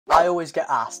I always get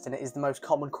asked, and it is the most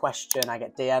common question, I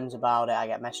get DMs about it, I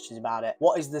get messages about it,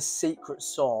 what is the secret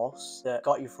sauce that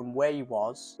got you from where you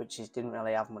was, which is didn't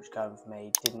really have much going for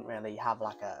me, didn't really have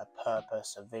like a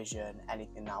purpose, a vision,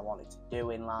 anything that I wanted to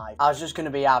do in life. I was just going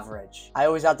to be average. I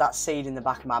always had that seed in the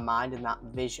back of my mind and that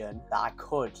vision that I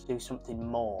could do something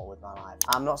more with my life.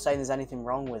 I'm not saying there's anything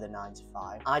wrong with a 9 to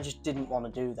 5. I just didn't want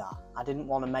to do that. I didn't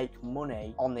want to make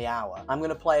money on the hour. I'm going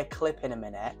to play a clip in a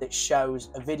minute that shows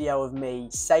a video of me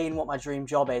saying what my dream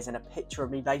job is and a picture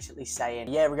of me basically saying,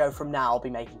 a year ago from now, I'll be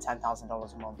making $10,000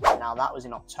 a month. Now, that was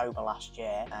in October last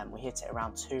year, and we hit it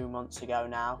around 2 months ago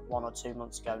now, 1 or 2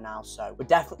 months ago now. So we're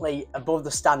definitely above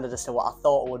the standard as to what I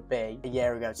thought it would be a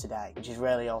year ago today, which is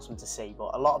really awesome to see.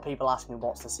 But a lot of people ask me,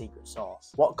 what's the secret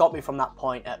sauce? What got me from that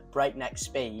point at breakneck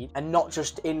speed, and not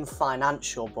just in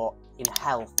financial, but in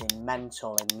health, in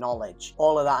mental, in knowledge.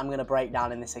 All of that I'm going to break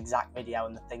down in this exact video,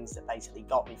 and the things that basically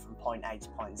got me from point A to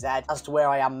point Z as to where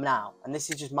I am now. And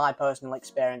this is just my personal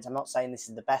experience. I'm not saying this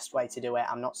is the best way to do it.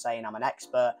 I'm not saying I'm an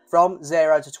expert. From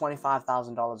 $0 to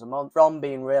 $25,000 a month, from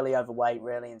being really overweight,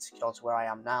 really insecure, to where I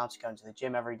am now, to going to the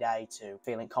gym every day, to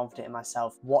feeling confident in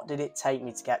myself. What did it take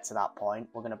me to get to that point?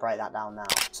 We're going to break that down now.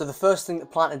 So the first thing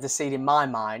that planted the seed in my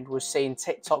mind was seeing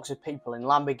TikToks of people in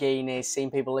Lamborghinis,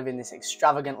 seeing people living this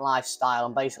extravagant lifestyle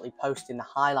and basically posting the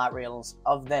highlight reels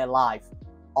of their life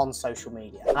on social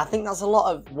media. And I think that's a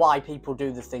lot of why people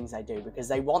do the things they do, because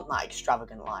they want that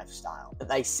extravagant lifestyle that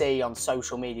they see on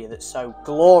social media that's so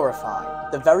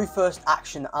glorified. The very first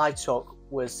action that I took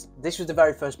was the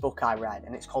very first book I read,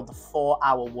 and it's called The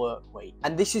 4-Hour Work Week.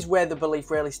 And this is where the belief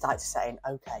really started saying,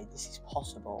 okay, this is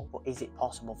possible, but is it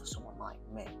possible for someone like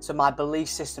me? So my belief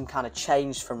system kind of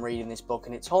changed from reading this book,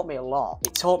 and it taught me a lot.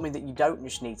 It taught me that you don't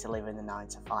just need to live in the 9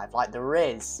 to 5. Like, there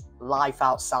is life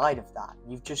outside of that.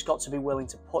 You've just got to be willing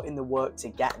to put in the work to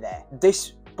get there.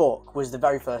 This book was the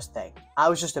very first thing. I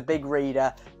was just a big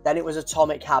reader, then it was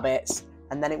Atomic Habits,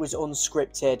 and then it was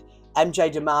Unscripted.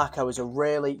 MJ DeMarco is a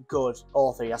really good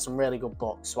author. He has some really good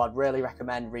books, so I'd really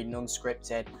recommend reading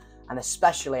Unscripted. And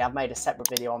especially, I've made a separate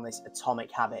video on this,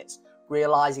 Atomic Habits,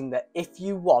 realizing that if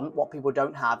you want what people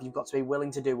don't have, you've got to be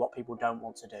willing to do what people don't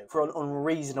want to do for an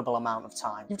unreasonable amount of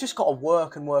time. You've just got to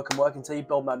work and work and work until you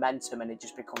build momentum and it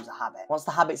just becomes a habit. Once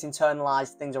the habit's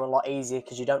internalized, things are a lot easier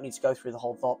because you don't need to go through the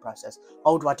whole thought process.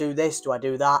 Oh, do I do this? Do I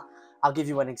do that? I'll give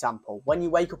you an example. When you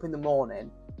wake up in the morning,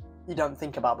 you don't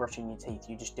think about brushing your teeth,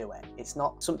 you just do it. It's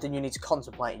not something you need to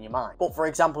contemplate in your mind. But for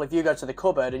example, if you go to the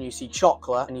cupboard and you see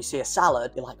chocolate and you see a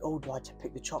salad, you're like, oh, do I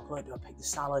pick the chocolate? Do I pick the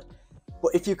salad?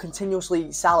 But if you continuously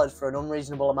eat salad for an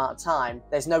unreasonable amount of time,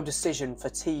 there's no decision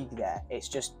fatigue there. It's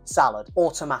just salad,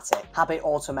 automatic. Habit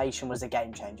automation was a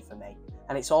game changer for me.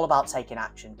 And it's all about taking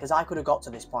action, because I could have got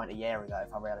to this point a year ago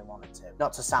if I really wanted to.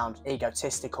 Not to sound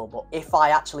egotistical, but if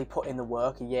I actually put in the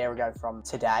work a year ago from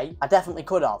today, I definitely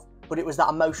could have. But it was that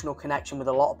emotional connection with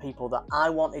a lot of people that I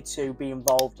wanted to be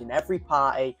involved in every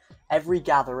party, every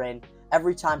gathering.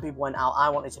 Every time people went out, I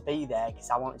wanted to be there because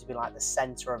I wanted to be like the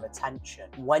center of attention.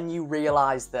 When you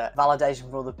realize that validation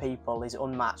from other people is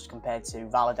unmatched compared to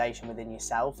validation within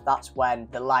yourself, that's when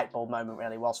the light bulb moment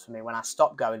really was for me, when I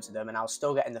stopped going to them and I was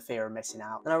still getting the fear of missing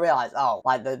out. And I realized, oh,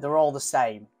 like they're all the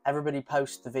same. Everybody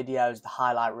posts the videos, the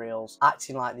highlight reels,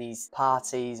 acting like these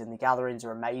parties and the gatherings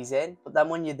are amazing. But then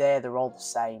when you're there, they're all the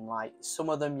same. Like, some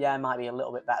of them, yeah, might be a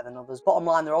little bit better than others. Bottom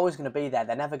line, they're always going to be there.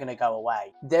 They're never going to go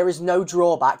away. There is no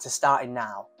drawback to starting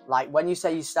now. Like, when you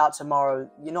say you start tomorrow,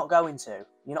 you're not going to.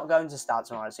 You're not going to start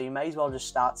tomorrow, so you may as well just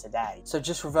start today. So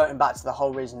just reverting back to the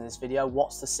whole reason of this video,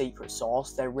 what's the secret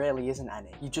sauce? There really isn't any.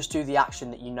 You just do the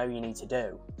action that you know you need to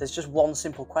do. There's just one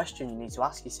simple question you need to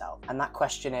ask yourself, and that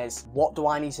question is, what do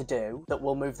I need to do that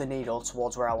will move the needle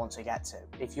towards where I want to get to?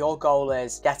 If your goal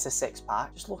is get a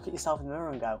six-pack, just look at yourself in the mirror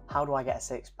and go, how do I get a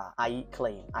six-pack? I eat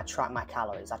clean, I track my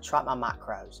calories, I track my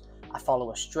macros, I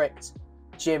follow a strict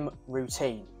gym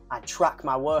routine. I track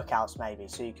my workouts maybe,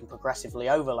 so you can progressively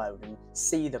overload and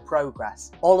see the progress.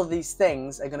 All of these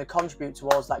things are going to contribute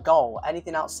towards that goal.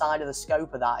 Anything outside of the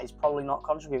scope of that is probably not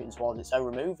contributing towards it, so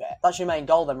remove it. If that's your main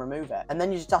goal, then remove it. And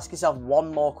then you just ask yourself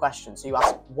one more question. So you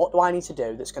ask, what do I need to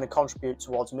do that's going to contribute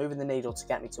towards moving the needle to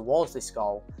get me towards this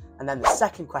goal? And then the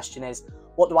second question is,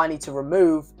 what do I need to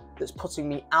remove that's putting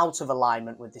me out of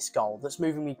alignment with this goal, that's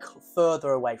moving me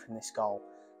further away from this goal?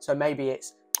 So maybe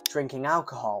it's drinking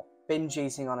alcohol, binge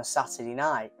eating on a Saturday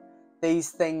night. These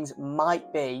things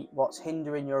might be what's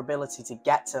hindering your ability to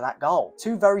get to that goal.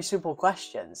 Two very simple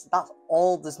questions. That's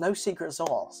all. There's no secret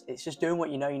sauce. It's just doing what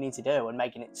you know you need to do and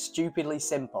making it stupidly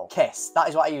simple. KISS. That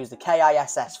is what I use, the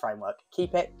KISS framework.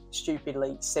 Keep it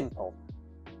stupidly simple.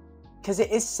 Because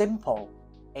it is simple.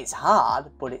 It's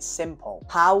hard, but it's simple.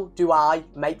 How do I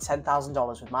make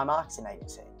 $10,000 with my marketing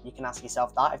agency? You can ask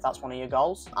yourself that if that's one of your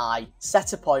goals. I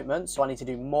set appointments, so I need to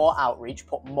do more outreach,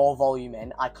 put more volume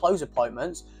in. I close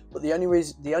appointments, but the only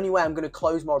way I'm going to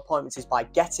close more appointments is by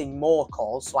getting more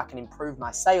calls so I can improve my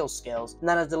sales skills, and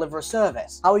then I deliver a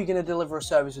service. How are you going to deliver a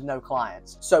service with no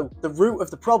clients? So the root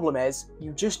of the problem is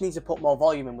you just need to put more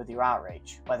volume in with your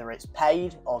outreach, whether it's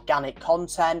paid, organic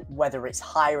content, whether it's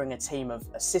hiring a team of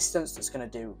assistants that's going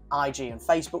to do IG and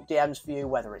Facebook DMs for you,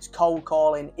 whether it's cold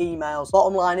calling, emails.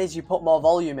 Bottom line is you put more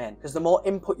volume in, because the more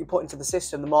input you put into the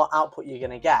system, the more output you're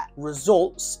going to get.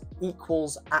 Results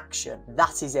equals action.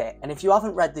 That is it. And if you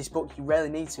haven't read this book, you really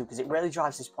need to, because it really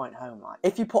drives this point home. Like,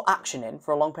 if you put action in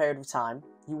for a long period of time,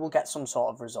 you will get some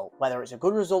sort of result. Whether it's a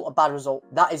good result or bad result,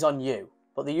 that is on you.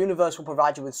 But the universe will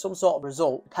provide you with some sort of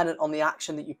result dependent on the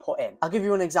action that you put in. I'll give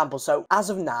you an example. So as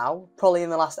of now, probably in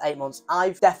the last 8 months,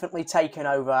 I've definitely taken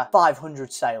over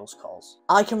 500 sales calls.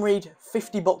 I can read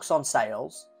 50 books on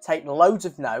sales, take loads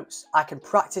of notes, I can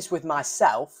practice with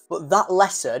myself, but that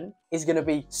lesson is going to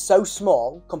be so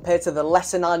small compared to the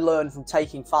lesson I learned from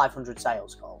taking 500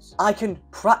 sales calls. I can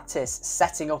practice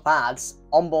setting up ads,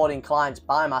 onboarding clients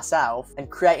by myself, and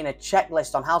creating a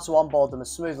checklist on how to onboard them as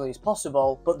smoothly as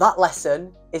possible, but that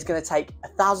lesson is going to take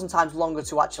 1,000 times longer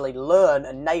to actually learn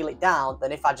and nail it down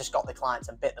than if I just got the clients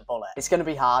and bit the bullet. It's going to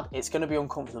be hard, it's going to be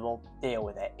uncomfortable, deal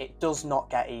with it. It does not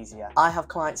get easier. I have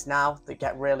clients now that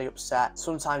get really upset.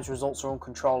 Sometimes results are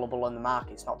uncontrollable and the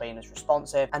market's not being as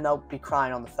responsive, and they'll be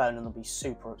crying on the phone and they'll be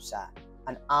super upset.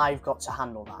 And I've got to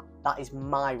handle that. That is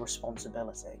my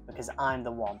responsibility, because I'm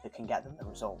the one who can get them the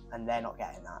result and they're not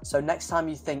getting that. So next time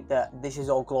you think that this is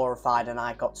all glorified and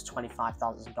I got to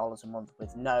 $25,000 a month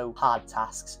with no hard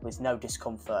tasks, with no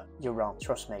discomfort, you're wrong.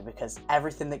 Trust me, because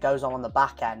everything that goes on the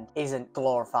back end isn't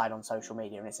glorified on social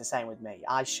media, and it's the same with me.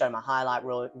 I show my highlight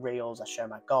reels, I show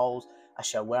my goals, I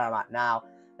show where I'm at now.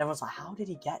 And everyone's like, how did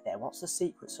he get there? What's the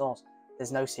secret sauce?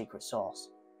 There's no secret sauce.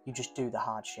 You just do the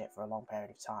hard shit for a long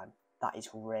period of time. That is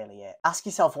really it. Ask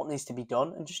yourself what needs to be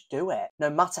done and just do it. No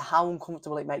matter how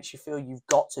uncomfortable it makes you feel, you've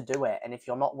got to do it. And if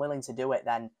you're not willing to do it,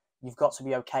 then you've got to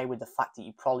be okay with the fact that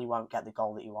you probably won't get the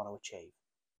goal that you want to achieve.